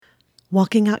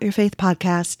Walking Out Your Faith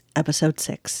Podcast, Episode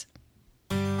 6.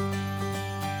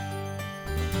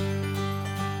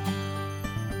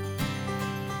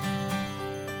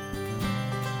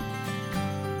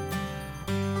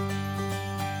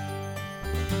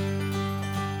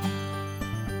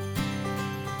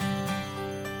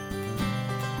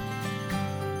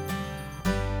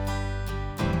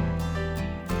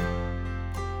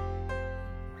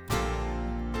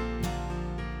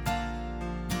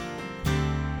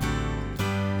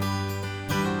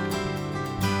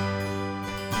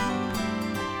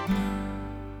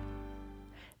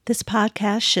 This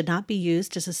podcast should not be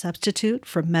used as a substitute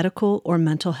for medical or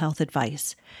mental health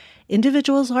advice.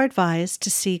 Individuals are advised to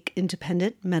seek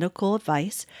independent medical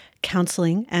advice,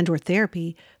 counseling, and/or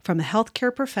therapy from a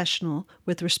healthcare professional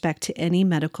with respect to any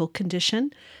medical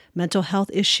condition, mental health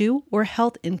issue, or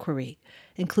health inquiry,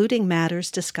 including matters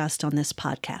discussed on this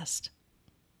podcast.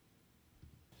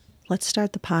 Let's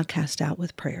start the podcast out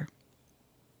with prayer.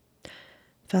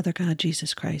 Father God,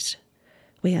 Jesus Christ,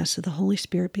 we ask that the Holy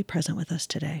Spirit be present with us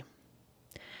today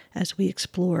as we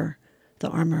explore the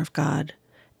armor of God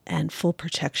and full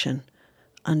protection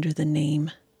under the name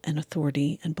and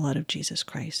authority and blood of Jesus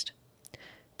Christ.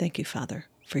 Thank you, Father,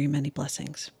 for your many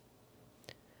blessings.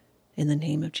 In the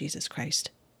name of Jesus Christ,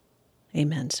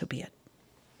 amen, so be it.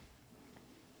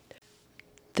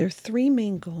 There are three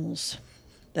main goals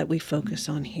that we focus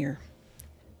on here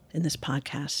in this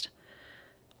podcast.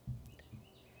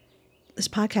 This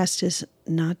podcast is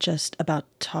not just about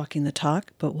talking the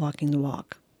talk, but walking the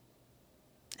walk.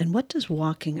 And what does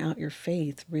walking out your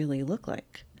faith really look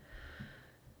like?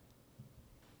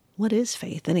 What is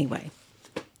faith anyway?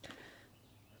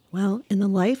 Well, in the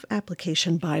Life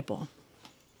Application Bible,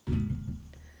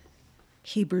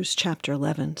 Hebrews chapter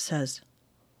 11 says,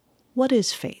 "What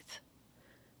is faith?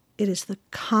 It is the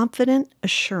confident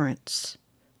assurance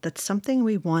that something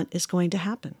we want is going to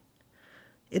happen.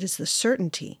 It is the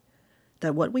certainty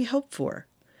that what we hope for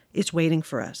is waiting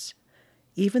for us,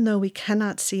 even though we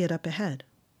cannot see it up ahead.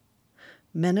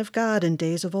 Men of God in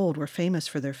days of old were famous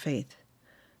for their faith.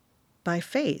 By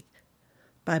faith,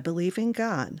 by believing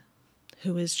God,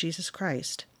 who is Jesus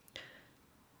Christ,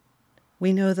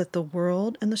 we know that the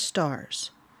world and the stars,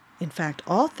 in fact,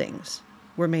 all things,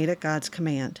 were made at God's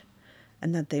command,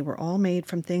 and that they were all made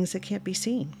from things that can't be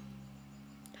seen.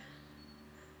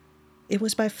 It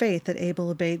was by faith that Abel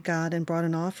obeyed God and brought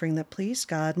an offering that pleased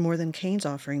God more than Cain's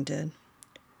offering did.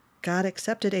 God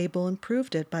accepted Abel and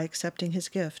proved it by accepting his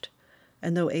gift.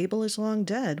 And though Abel is long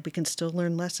dead, we can still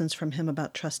learn lessons from him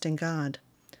about trusting God.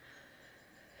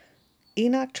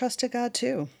 Enoch trusted God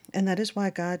too, and that is why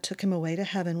God took him away to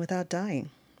heaven without dying.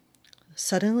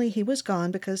 Suddenly he was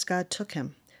gone because God took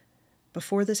him.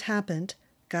 Before this happened,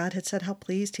 God had said how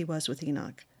pleased he was with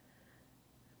Enoch.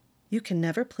 You can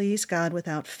never please God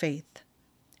without faith,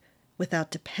 without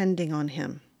depending on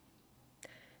him.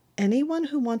 Anyone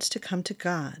who wants to come to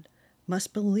God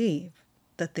must believe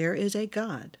that there is a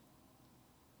God,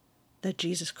 that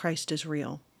Jesus Christ is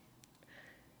real,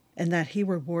 and that he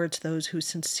rewards those who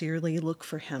sincerely look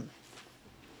for him.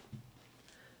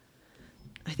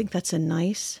 I think that's a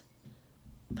nice,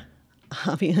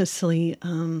 obviously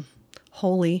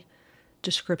holy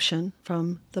description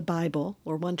from the Bible,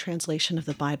 or one translation of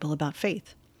the Bible about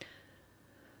faith.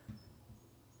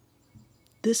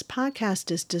 This podcast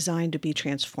is designed to be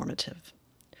transformative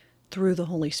through the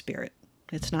Holy Spirit.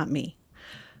 It's not me.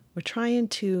 We're trying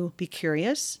to be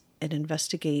curious and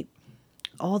investigate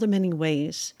all the many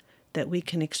ways that we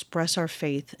can express our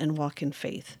faith and walk in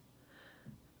faith,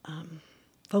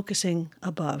 focusing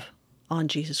above on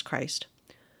Jesus Christ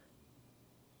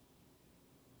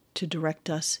to direct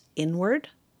us inward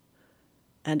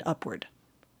and upward,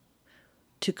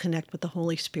 to connect with the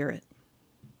Holy Spirit.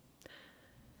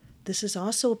 This is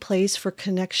also a place for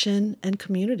connection and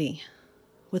community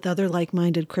with other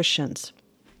like-minded Christians.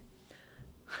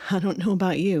 I don't know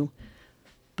about you,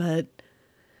 but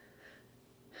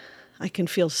I can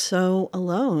feel so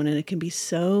alone, and it can be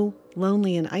so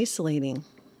lonely and isolating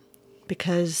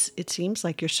because it seems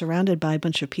like you're surrounded by a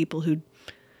bunch of people who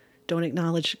don't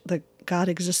acknowledge that God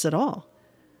exists at all.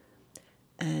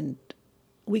 And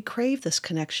we crave this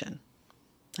connection.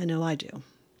 I know I do.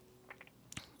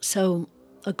 So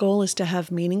a goal is to have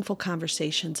meaningful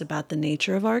conversations about the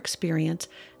nature of our experience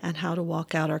and how to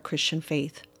walk out our Christian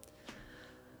faith.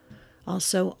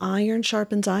 Also, iron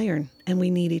sharpens iron, and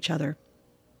we need each other.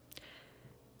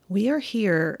 We are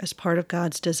here as part of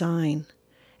God's design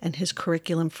and his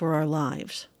curriculum for our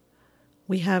lives.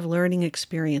 We have learning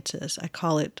experiences. I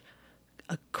call it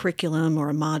a curriculum or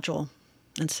a module,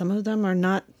 and some of them are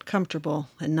not comfortable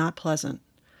and not pleasant.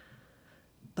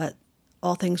 But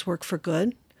all things work for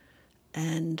good,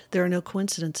 And there are no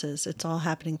coincidences. It's all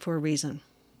happening for a reason.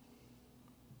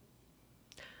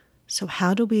 So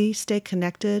how do we stay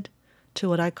connected to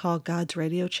what I call God's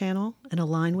radio channel and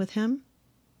align with Him?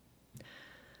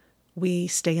 We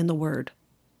stay in the Word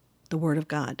of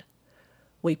God.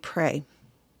 We pray.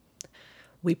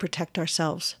 We protect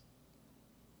ourselves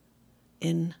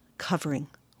in covering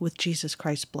with Jesus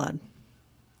Christ's blood.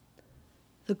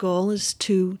 The goal is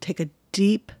to take a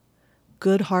deep,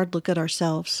 good, hard look at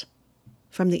ourselves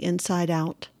from the inside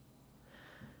out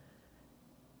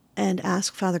and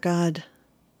ask Father God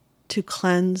to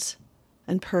cleanse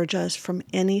and purge us from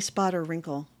any spot or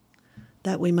wrinkle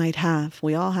that we might have.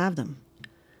 We all have them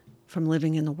from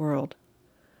living in the world.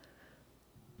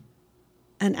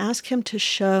 And ask Him to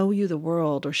show you the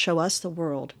world, or show us the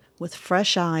world, with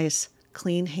fresh eyes,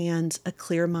 clean hands, a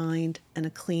clear mind, and a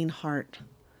clean heart.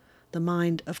 The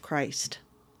mind of Christ.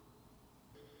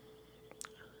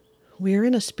 We're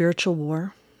in a spiritual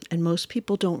war, and most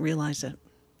people don't realize it.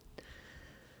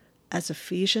 As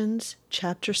Ephesians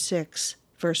chapter 6,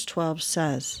 verse 12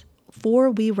 says,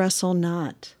 "For we wrestle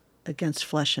not against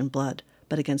flesh and blood,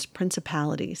 but against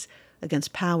principalities,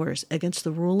 against powers, against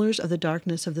the rulers of the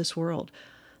darkness of this world,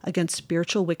 against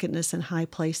spiritual wickedness in high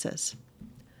places."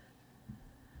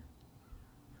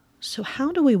 So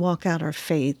how do we walk out our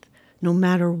faith no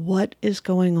matter what is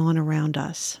going on around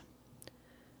us?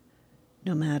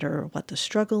 No matter what the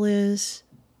struggle is,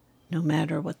 no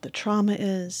matter what the trauma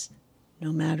is,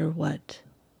 no matter what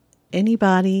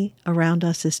anybody around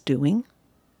us is doing,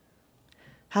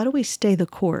 how do we stay the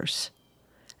course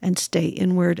and stay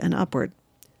inward and upward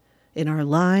in our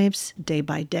lives, day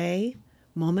by day,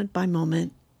 moment by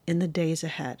moment, in the days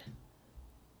ahead?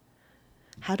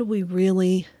 How do we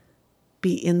really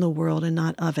be in the world and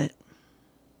not of it?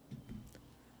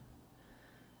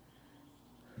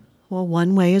 Well,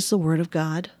 one way is the Word of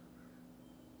God.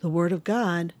 The Word of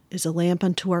God is a lamp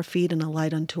unto our feet and a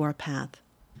light unto our path.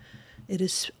 It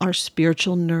is our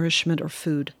spiritual nourishment or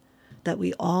food that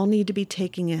we all need to be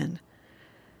taking in,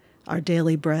 our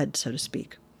daily bread, so to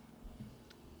speak.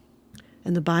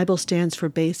 And the Bible stands for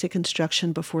basic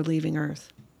instruction before leaving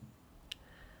earth.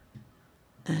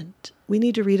 And we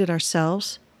need to read it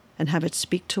ourselves and have it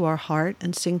speak to our heart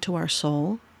and sing to our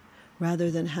soul, rather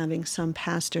than having some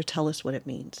pastor tell us what it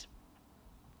means.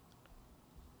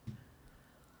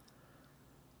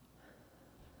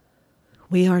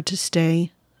 We are to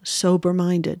stay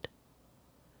sober-minded.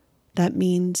 That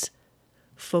means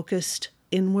focused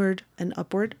inward and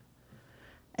upward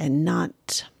and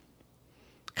not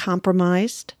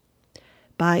compromised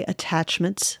by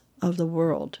attachments of the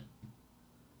world.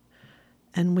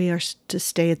 And we are to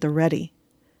stay at the ready.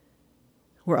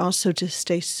 We're also to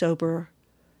stay sober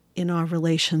in our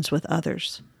relations with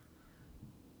others.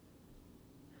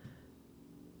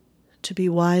 To be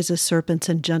wise as serpents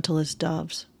and gentle as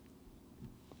doves.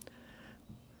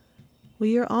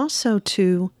 We are also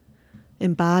to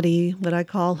embody what I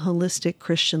call holistic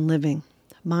Christian living.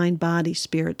 Mind, body,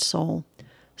 spirit, soul.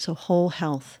 So whole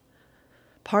health.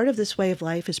 Part of this way of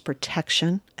life is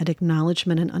protection and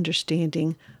acknowledgement and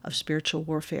understanding of spiritual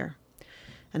warfare.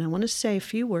 And I want to say a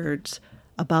few words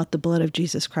about the blood of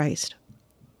Jesus Christ.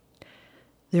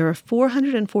 There are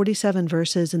 447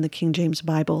 verses in the King James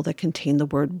Bible that contain the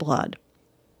word blood.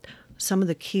 Some of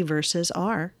the key verses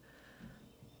are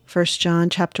 1 John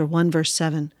chapter 1, verse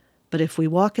 7. "But if we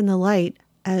walk in the light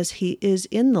as He is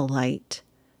in the light,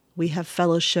 we have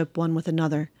fellowship one with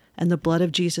another, and the blood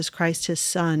of Jesus Christ, His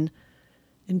Son,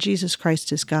 and Jesus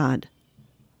Christ is God,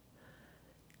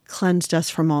 cleansed us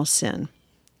from all sin."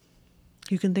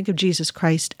 You can think of Jesus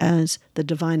Christ as the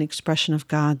divine expression of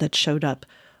God that showed up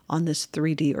on this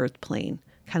 3D earth plane,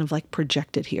 kind of like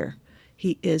projected here.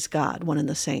 He is God, one and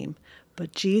the same.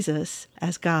 But Jesus,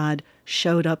 as God,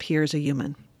 showed up here as a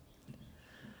human.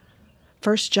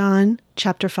 1 John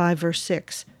chapter 5, verse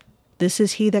 6. "This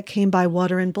is He that came by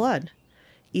water and blood,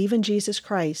 even Jesus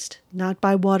Christ, not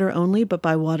by water only, but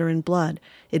by water and blood.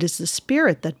 It is the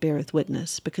Spirit that beareth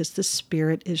witness, because the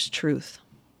Spirit is truth."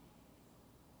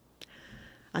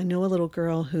 I know a little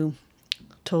girl who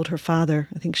told her father,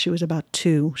 I think she was about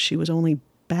 2, she was only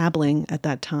babbling at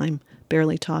that time,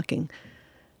 barely talking,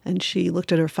 and she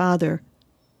looked at her father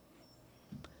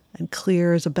and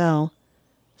clear as a bell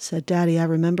said, "Daddy, I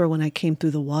remember when I came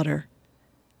through the water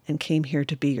and came here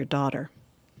to be your daughter."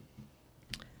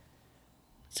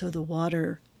 So the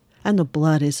water and the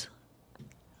blood is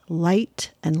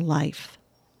light and life,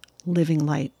 living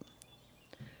light.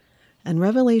 And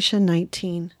Revelation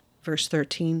 19, verse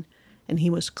 13, "And He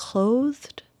was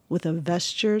clothed with a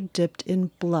vesture dipped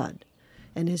in blood,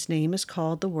 and His name is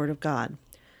called the Word of God."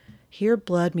 Here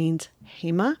blood means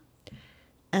hema,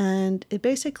 And it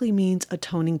basically means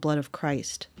atoning blood of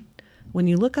Christ. When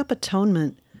you look up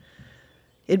atonement,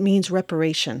 it means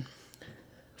reparation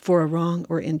for a wrong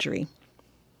or injury.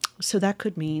 So that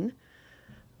could mean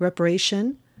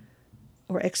reparation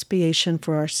or expiation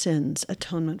for our sins,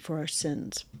 atonement for our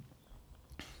sins.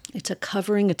 It's a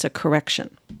covering, it's a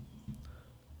correction.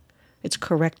 It's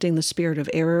correcting the spirit of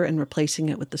error and replacing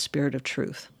it with the spirit of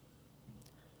truth.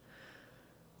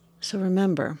 So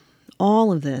remember,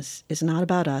 all of this is not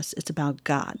about us, it's about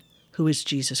God, who is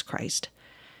Jesus Christ.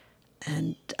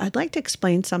 And I'd like to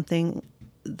explain something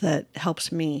that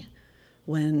helps me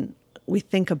when we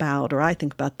think about, or I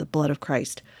think about, the blood of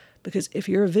Christ. Because if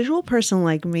you're a visual person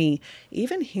like me,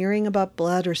 even hearing about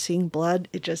blood or seeing blood,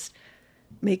 it just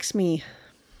makes me,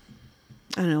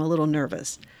 I don't know, a little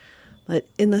nervous. But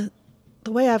in the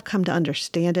way I've come to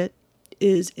understand it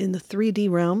is in the 3D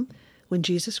realm. When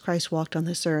Jesus Christ walked on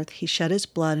this earth, he shed his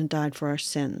blood and died for our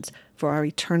sins, for our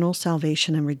eternal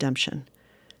salvation and redemption.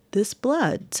 This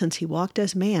blood, since he walked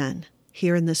as man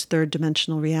here in this third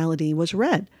dimensional reality, was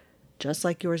red, just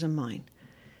like yours and mine.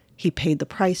 He paid the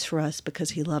price for us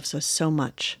because he loves us so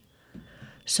much.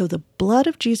 So the blood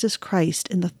of Jesus Christ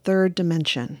in the third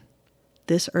dimension,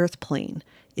 this earth plane,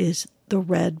 is the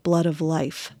red blood of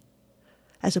life,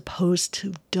 as opposed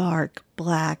to dark,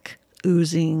 black,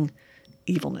 oozing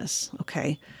evilness,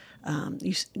 okay?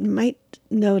 You might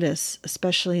notice,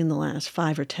 especially in the last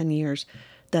 5 or 10 years,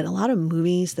 that a lot of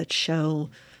movies that show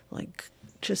like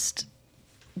just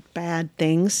bad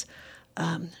things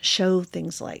show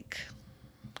things like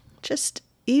just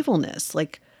evilness,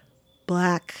 like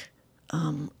black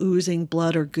oozing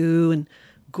blood or goo and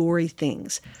gory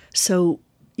things. So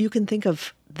you can think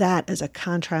of that as a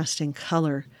contrasting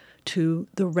color to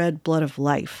the red blood of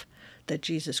life that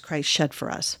Jesus Christ shed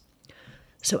for us.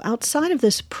 So outside of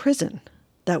this prison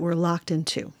that we're locked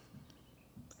into,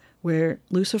 where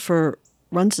Lucifer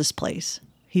runs this place,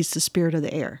 he's the spirit of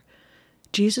the air,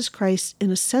 Jesus Christ,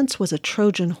 in a sense, was a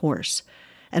Trojan horse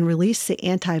and released the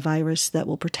antivirus that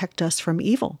will protect us from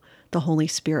evil, the Holy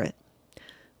Spirit.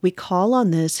 We call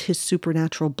on this his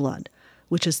supernatural blood,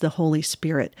 which is the Holy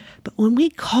Spirit. But when we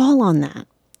call on that,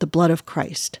 the blood of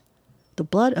Christ, the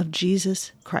blood of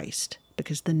Jesus Christ,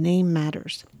 because the name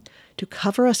matters, to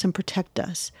cover us and protect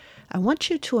us, I want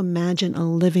you to imagine a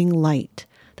living light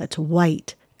that's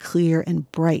white, clear,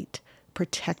 and bright,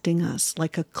 protecting us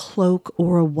like a cloak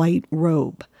or a white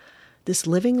robe. This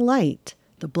living light,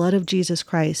 the blood of Jesus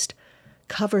Christ,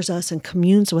 covers us and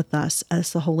communes with us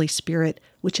as the Holy Spirit,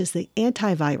 which is the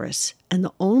antivirus and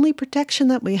the only protection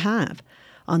that we have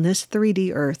on this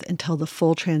 3D earth until the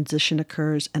full transition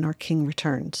occurs and our King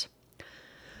returns.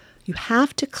 You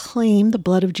have to claim the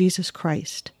blood of Jesus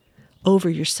Christ over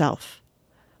yourself,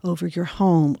 over your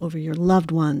home, over your loved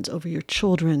ones, over your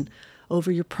children,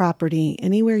 over your property,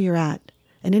 anywhere you're at,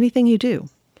 and anything you do,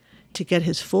 to get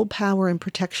his full power and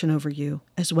protection over you,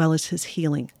 as well as his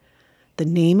healing. The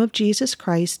name of Jesus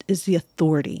Christ is the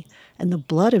authority, and the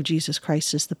blood of Jesus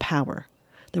Christ is the power.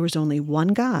 There is only one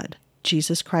God,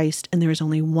 Jesus Christ, and there is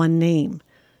only one name,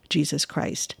 Jesus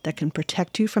Christ, that can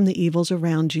protect you from the evils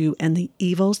around you and the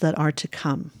evils that are to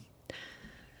come.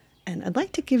 And I'd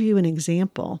like to give you an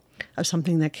example of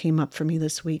something that came up for me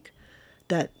this week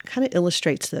that kind of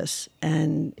illustrates this,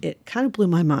 and it kind of blew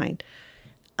my mind.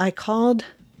 I called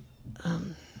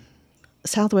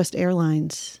Southwest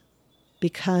Airlines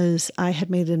because I had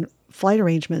made flight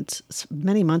arrangements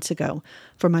many months ago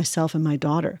for myself and my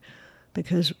daughter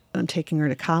because I'm taking her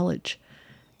to college.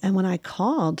 And when I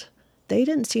called, they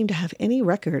didn't seem to have any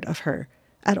record of her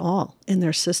at all in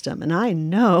their system. And I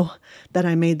know that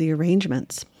I made the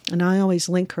arrangements, and I always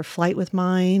link her flight with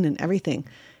mine and everything.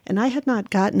 And I had not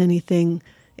gotten anything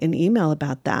in email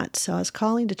about that. So I was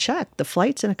calling to check. The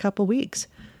flight's in a couple weeks.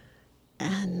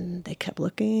 And they kept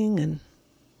looking, and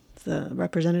the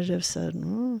representative said,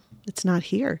 it's not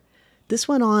here. This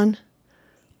went on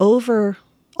over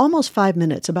almost 5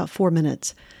 minutes, about 4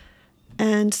 minutes.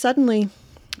 And suddenly,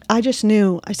 I just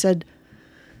knew, I said,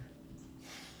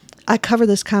 I cover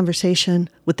this conversation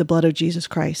with the blood of Jesus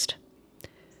Christ.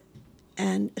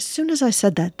 And as soon as I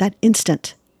said that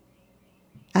instant,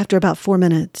 after about 4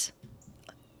 minutes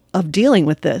of dealing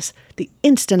with this, the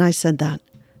instant I said that,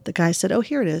 the guy said, oh,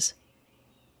 here it is.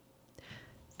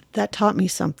 That taught me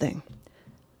something,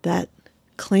 that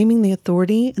claiming the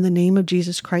authority in the name of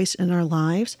Jesus Christ in our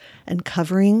lives and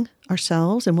covering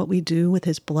ourselves and what we do with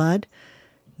his blood,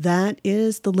 that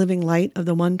is the living light of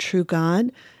the one true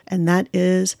God, and that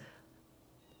is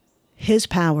his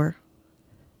power,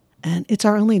 and it's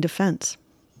our only defense.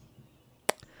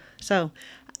 So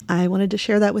I wanted to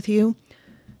share that with you.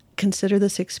 Consider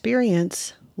this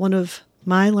experience one of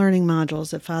my learning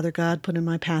modules that Father God put in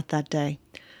my path that day.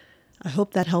 I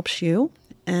hope that helps you.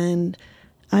 And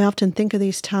I often think of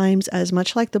these times as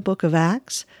much like the book of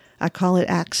Acts. I call it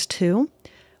Acts 2,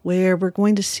 where we're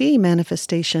going to see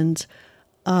manifestations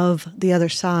of the other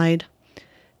side,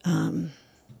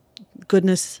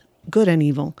 goodness, good and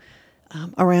evil,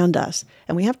 around us.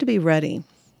 And we have to be ready.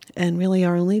 And really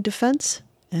our only defense,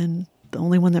 and the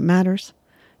only one that matters,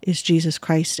 is Jesus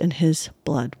Christ and his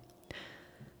blood.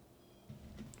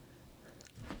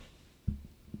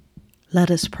 Let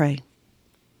us pray.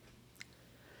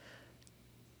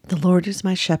 The Lord is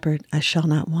my shepherd, I shall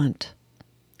not want.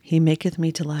 He maketh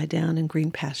me to lie down in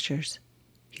green pastures.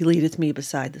 He leadeth me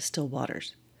beside the still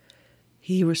waters.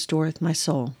 He restoreth my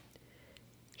soul.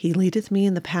 He leadeth me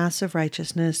in the paths of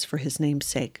righteousness for his name's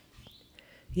sake.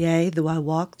 Yea, though I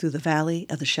walk through the valley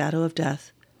of the shadow of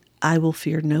death, I will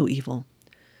fear no evil,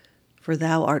 for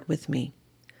thou art with me.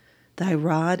 Thy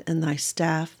rod and thy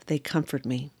staff, they comfort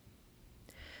me.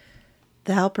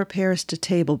 Thou preparest a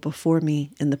table before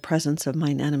me in the presence of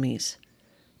mine enemies.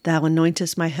 Thou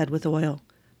anointest my head with oil,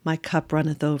 my cup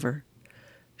runneth over.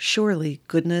 Surely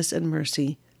goodness and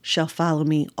mercy shall follow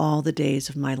me all the days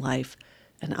of my life,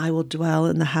 and I will dwell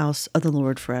in the house of the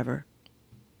Lord forever.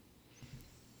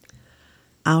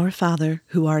 Our Father,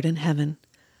 who art in heaven,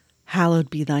 hallowed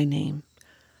be thy name.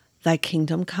 Thy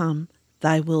kingdom come,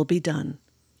 thy will be done,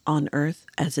 on earth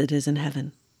as it is in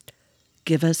heaven.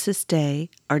 Give us this day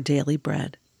our daily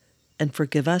bread, and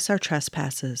forgive us our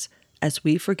trespasses, as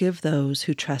we forgive those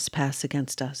who trespass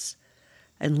against us.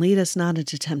 And lead us not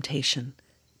into temptation,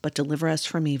 but deliver us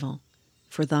from evil.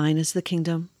 For thine is the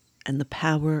kingdom, and the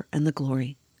power, and the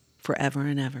glory, forever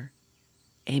and ever.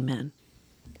 Amen.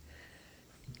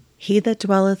 He that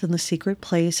dwelleth in the secret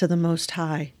place of the Most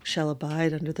High shall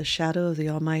abide under the shadow of the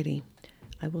Almighty.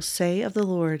 I will say of the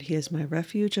Lord, he is my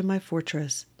refuge and my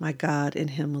fortress, my God, in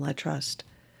him will I trust.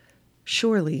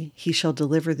 Surely he shall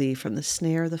deliver thee from the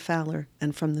snare of the fowler,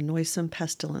 and from the noisome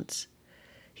pestilence.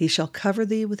 He shall cover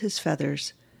thee with his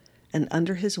feathers, and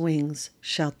under his wings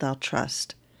shalt thou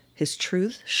trust. His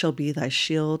truth shall be thy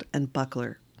shield and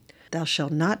buckler. Thou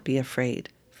shalt not be afraid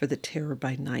for the terror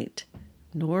by night,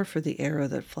 nor for the arrow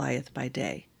that flieth by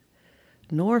day,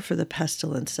 nor for the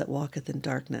pestilence that walketh in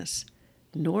darkness,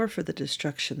 nor for the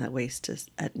destruction that wasteth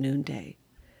at noonday.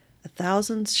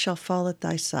 1,000 shall fall at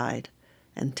thy side,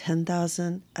 and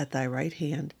 10,000 at thy right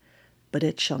hand, but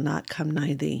it shall not come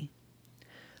nigh thee.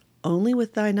 Only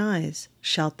with thine eyes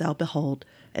shalt thou behold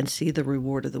and see the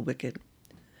reward of the wicked.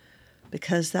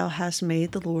 Because thou hast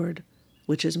made the Lord,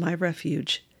 which is my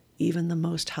refuge, even the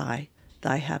Most High,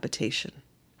 thy habitation.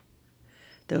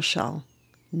 There shall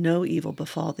no evil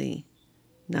befall thee,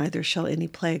 neither shall any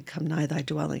plague come nigh thy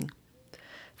dwelling.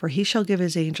 For he shall give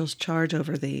his angels charge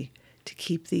over thee, to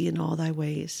keep thee in all thy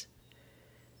ways.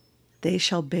 They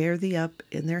shall bear thee up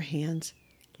in their hands,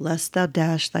 lest thou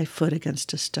dash thy foot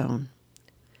against a stone.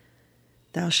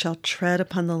 Thou shalt tread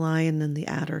upon the lion and the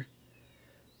adder.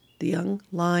 The young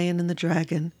lion and the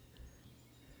dragon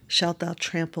shalt thou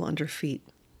trample under feet.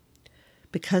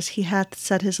 Because he hath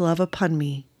set his love upon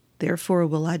me, therefore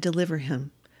will I deliver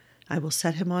him. I will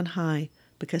set him on high,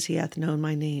 because he hath known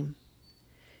my name.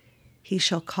 He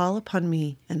shall call upon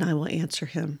me, and I will answer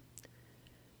him.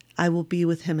 I will be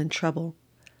with him in trouble.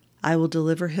 I will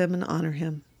deliver him and honor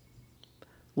him.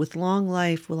 With long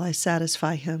life will I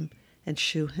satisfy him and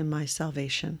shew him my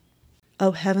salvation.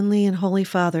 O heavenly and holy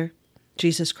Father,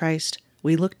 Jesus Christ,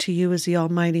 we look to you as the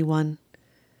Almighty One.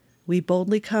 We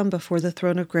boldly come before the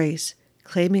throne of grace,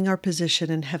 claiming our position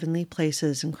in heavenly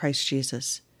places in Christ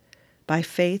Jesus. By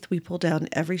faith we pull down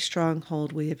every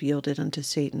stronghold we have yielded unto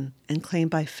Satan, and claim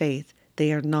by faith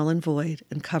they are null and void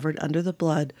and covered under the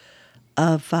blood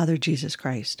of Father Jesus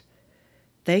Christ.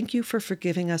 Thank you for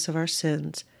forgiving us of our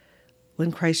sins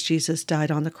when Christ Jesus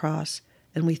died on the cross,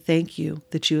 and we thank you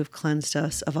that you have cleansed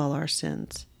us of all our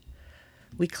sins.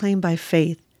 We claim by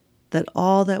faith that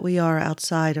all that we are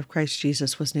outside of Christ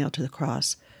Jesus was nailed to the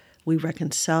cross. We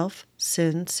reckon self,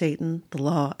 sin, Satan, the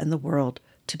law, and the world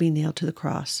to be nailed to the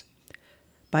cross.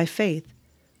 By faith,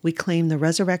 we claim the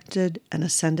resurrected and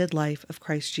ascended life of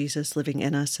Christ Jesus living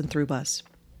in us and through us.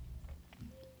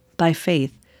 By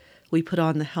faith, we put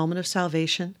on the helmet of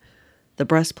salvation, the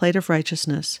breastplate of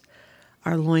righteousness,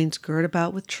 our loins girt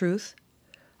about with truth,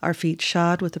 our feet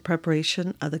shod with the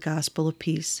preparation of the gospel of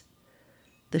peace,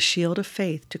 the shield of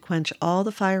faith to quench all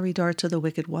the fiery darts of the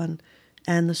wicked one,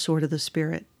 and the sword of the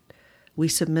Spirit. We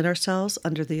submit ourselves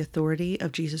under the authority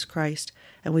of Jesus Christ,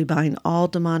 and we bind all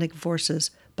demonic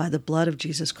forces by the blood of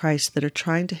Jesus Christ that are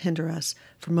trying to hinder us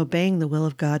from obeying the will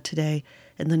of God today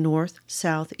in the north,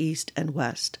 south, east, and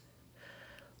west.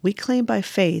 We claim by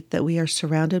faith that we are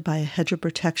surrounded by a hedge of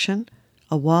protection,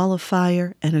 a wall of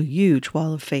fire, and a huge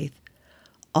wall of faith,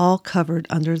 all covered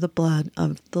under the blood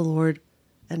of the Lord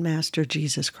and Master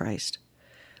Jesus Christ.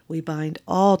 We bind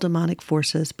all demonic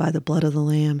forces by the blood of the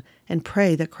Lamb and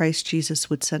pray that Christ Jesus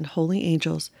would send holy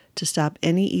angels to stop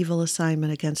any evil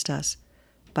assignment against us.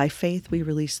 By faith, we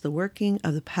release the working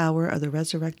of the power of the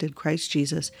resurrected Christ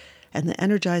Jesus and the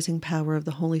energizing power of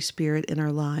the Holy Spirit in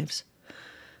our lives.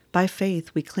 By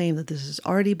faith, we claim that this has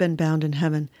already been bound in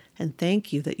heaven, and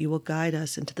thank you that you will guide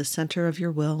us into the center of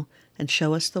your will and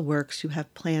show us the works you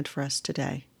have planned for us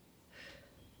today.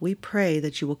 We pray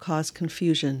that you will cause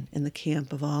confusion in the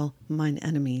camp of all mine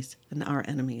enemies and our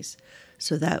enemies,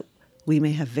 so that we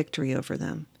may have victory over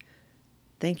them.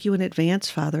 Thank you in advance,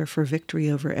 Father, for victory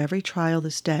over every trial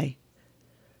this day.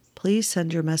 Please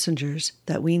send your messengers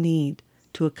that we need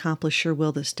to accomplish your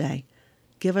will this day.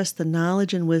 Give us the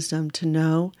knowledge and wisdom to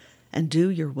know and do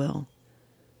your will.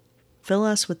 Fill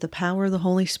us with the power of the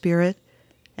Holy Spirit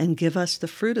and give us the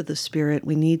fruit of the Spirit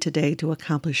we need today to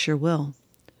accomplish your will.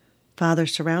 Father,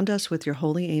 surround us with your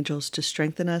holy angels to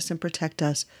strengthen us and protect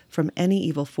us from any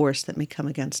evil force that may come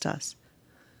against us.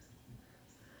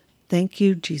 Thank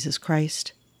you, Jesus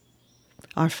Christ,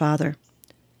 our Father,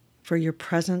 for your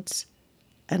presence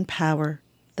and power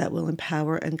that will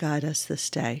empower and guide us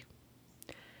this day.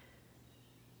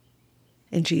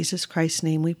 In Jesus Christ's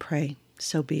name we pray,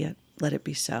 so be it. Let it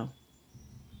be so.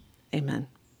 Amen.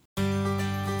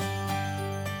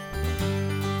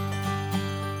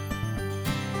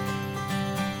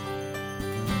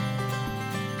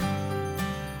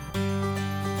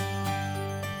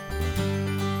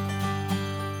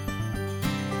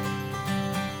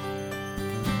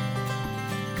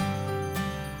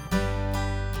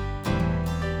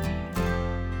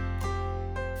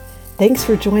 Thanks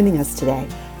for joining us today.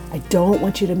 I don't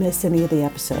want you to miss any of the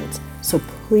episodes, so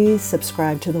please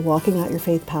subscribe to the Walking Out Your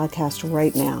Faith podcast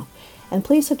right now. And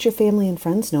please let your family and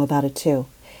friends know about it too.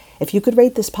 If you could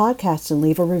rate this podcast and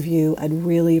leave a review, I'd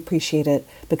really appreciate it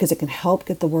because it can help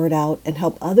get the word out and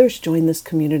help others join this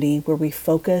community where we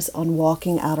focus on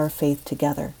walking out our faith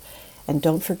together. And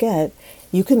don't forget,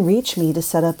 you can reach me to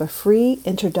set up a free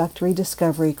introductory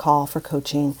discovery call for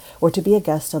coaching or to be a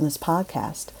guest on this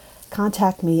podcast.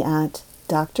 Contact me at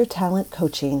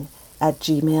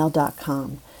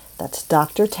drtallentcoaching@gmail.com. That's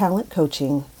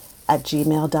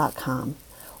drtallentcoaching@gmail.com.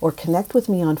 Or connect with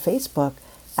me on Facebook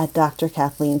at Dr.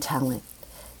 Kathleen Tallent.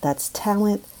 That's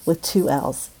Talent with 2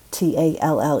 L's,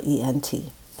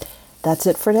 Tallent. That's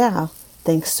it for now.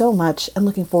 Thanks so much, and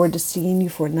looking forward to seeing you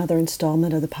for another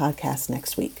installment of the podcast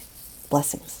next week.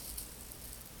 Blessings.